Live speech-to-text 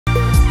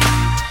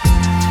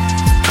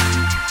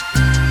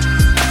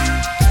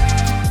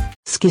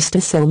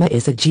Schistosoma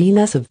is a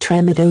genus of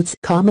trematodes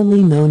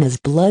commonly known as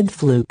blood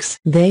flukes.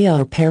 They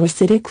are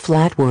parasitic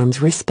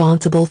flatworms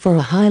responsible for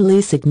a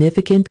highly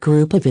significant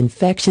group of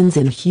infections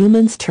in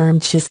humans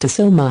termed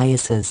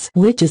schistosomiasis,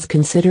 which is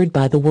considered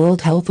by the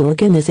World Health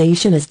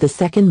Organization as the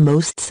second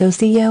most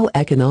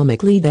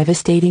socioeconomically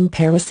devastating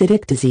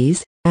parasitic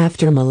disease,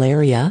 after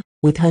malaria,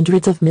 with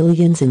hundreds of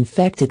millions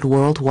infected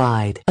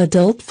worldwide.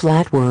 Adult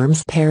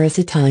flatworms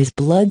parasitize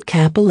blood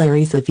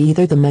capillaries of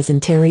either the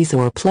mesenteries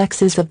or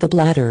plexus of the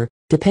bladder,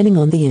 depending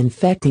on the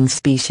infecting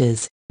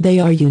species. They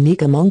are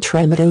unique among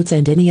trematodes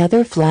and any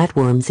other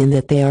flatworms in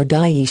that they are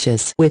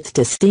dioecious with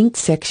distinct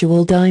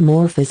sexual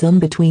dimorphism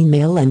between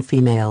male and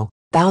female.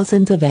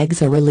 Thousands of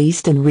eggs are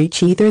released and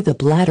reach either the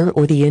bladder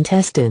or the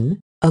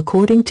intestine,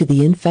 according to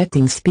the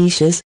infecting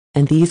species,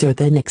 and these are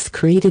then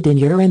excreted in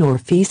urine or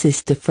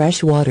feces to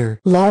fresh water.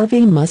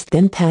 Larvae must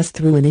then pass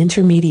through an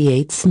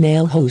intermediate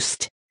snail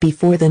host,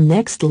 before the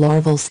next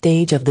larval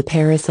stage of the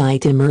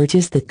parasite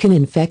emerges that can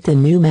infect a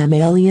new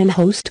mammalian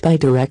host by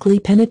directly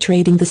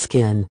penetrating the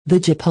skin. The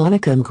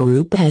japonicum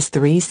group has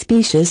 3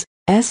 species,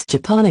 S.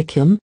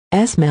 japonicum,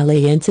 S.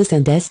 malaiensis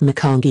and S.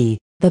 mccongi.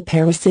 The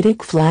parasitic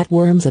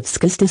flatworms of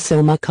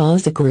Schistosoma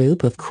cause a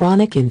group of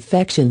chronic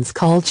infections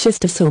called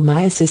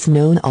schistosomiasis,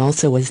 known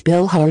also as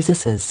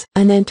bilharzisis.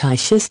 An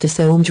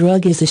anti-schistosome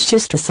drug is a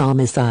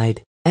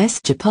schistosomicide. S.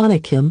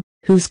 japonicum,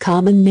 whose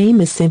common name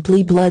is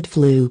simply blood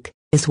fluke,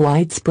 is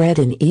widespread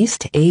in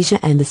East Asia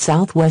and the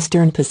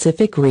southwestern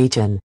Pacific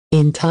region.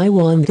 In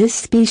Taiwan, this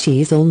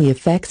species only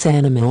affects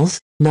animals,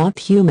 not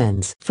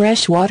humans.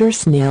 Freshwater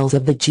snails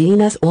of the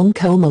genus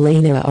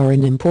Oncomelania are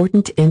an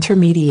important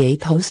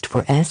intermediate host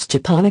for S.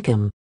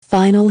 japonicum.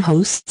 Final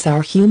hosts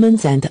are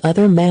humans and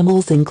other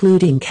mammals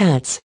including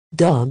cats,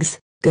 dogs,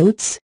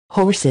 goats,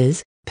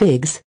 horses,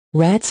 pigs,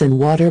 rats and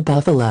water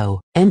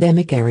buffalo.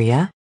 Endemic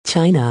area: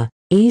 China,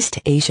 East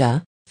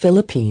Asia,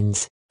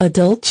 Philippines.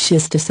 Adult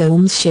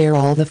schistosomes share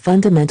all the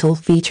fundamental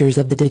features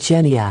of the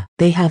digenia.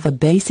 They have a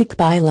basic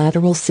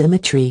bilateral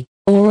symmetry,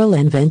 oral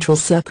and ventral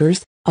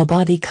suckers, a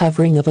body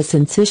covering of a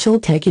syncytial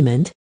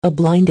tegument, a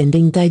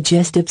blind-ending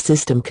digestive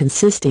system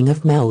consisting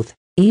of mouth,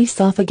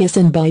 esophagus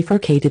and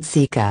bifurcated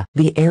ceca.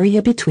 The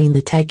area between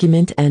the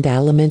tegument and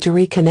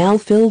alimentary canal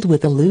filled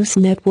with a loose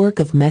network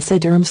of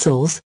mesoderm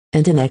cells,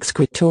 and an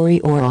excretory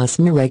or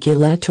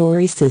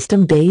osmoregulatory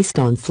system based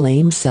on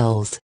flame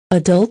cells.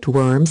 Adult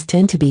worms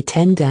tend to be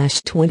 10-20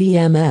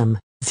 mm,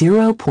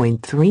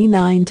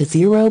 0.39 to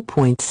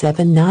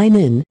 0.79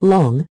 in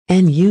long,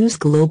 and use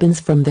globins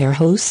from their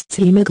host's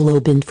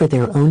hemoglobin for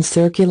their own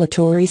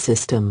circulatory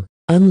system.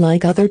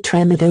 Unlike other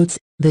trematodes,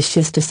 the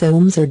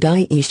schistosomes are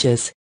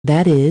dioecious,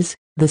 that is,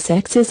 the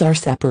sexes are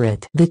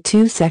separate. The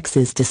two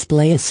sexes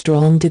display a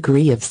strong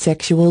degree of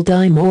sexual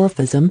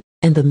dimorphism,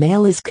 and the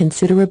male is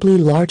considerably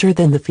larger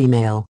than the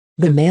female.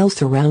 The male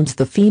surrounds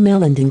the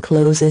female and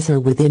encloses her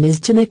within his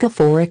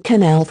genicophoric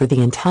canal for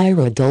the entire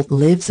adult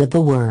lives of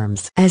the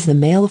worms. As the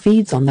male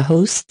feeds on the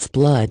host's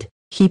blood,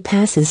 he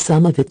passes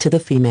some of it to the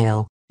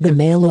female. The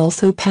male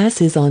also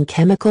passes on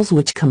chemicals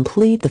which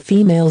complete the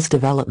female's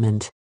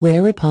development,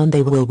 whereupon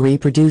they will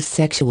reproduce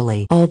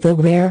sexually. Although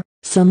rare,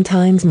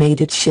 sometimes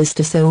mated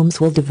schistosomes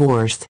will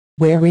divorce,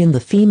 wherein the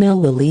female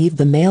will leave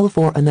the male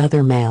for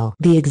another male.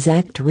 The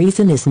exact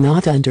reason is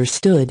not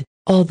understood,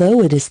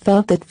 although it is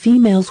thought that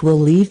females will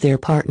leave their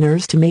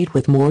partners to mate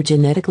with more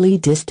genetically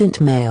distant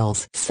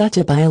males. Such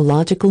a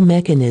biological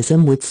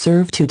mechanism would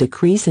serve to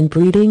decrease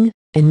inbreeding,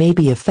 and may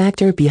be a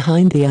factor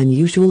behind the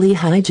unusually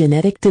high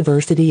genetic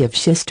diversity of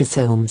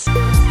schistosomes.